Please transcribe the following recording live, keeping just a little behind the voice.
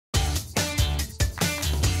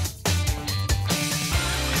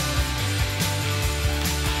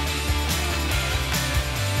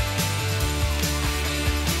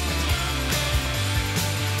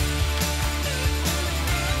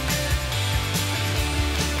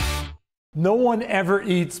No one ever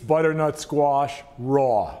eats butternut squash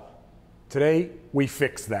raw. Today, we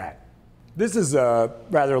fix that. This is a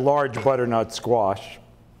rather large butternut squash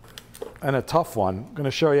and a tough one. I'm going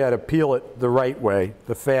to show you how to peel it the right way,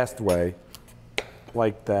 the fast way,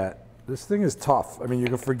 like that. This thing is tough. I mean, you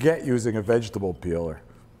can forget using a vegetable peeler.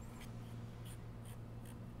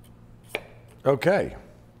 Okay,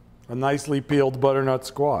 a nicely peeled butternut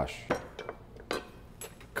squash.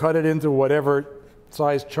 Cut it into whatever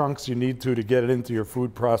size chunks you need to get it into your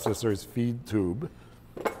food processor's feed tube.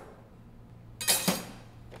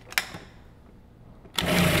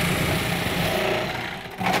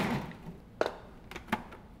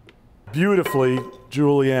 Beautifully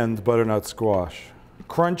julienned butternut squash.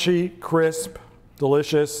 Crunchy, crisp,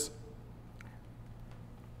 delicious,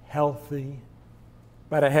 healthy.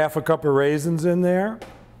 About a half a cup of raisins in there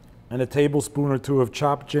and a tablespoon or two of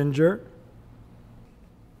chopped ginger.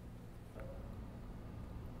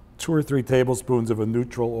 2 or 3 tablespoons of a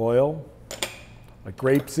neutral oil, like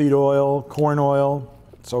grapeseed oil, corn oil,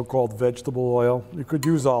 so-called vegetable oil. You could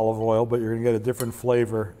use olive oil, but you're going to get a different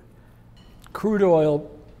flavor. Crude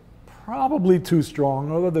oil, probably too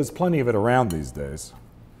strong, although there's plenty of it around these days.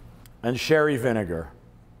 And sherry vinegar.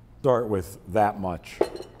 Start with that much.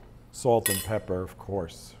 Salt and pepper, of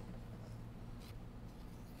course.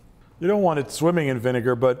 You don't want it swimming in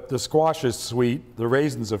vinegar, but the squash is sweet. The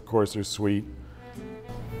raisins, of course, are sweet.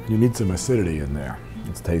 You need some acidity in there.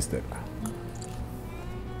 Let's taste it.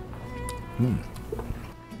 You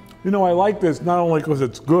know, I like this not only because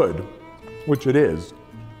it's good, which it is,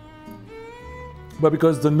 but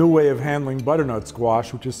because the new way of handling butternut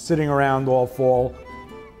squash, which is sitting around all fall,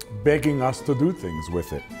 begging us to do things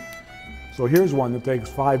with it. So here's one that takes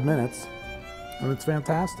 5 minutes, and it's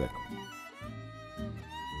fantastic.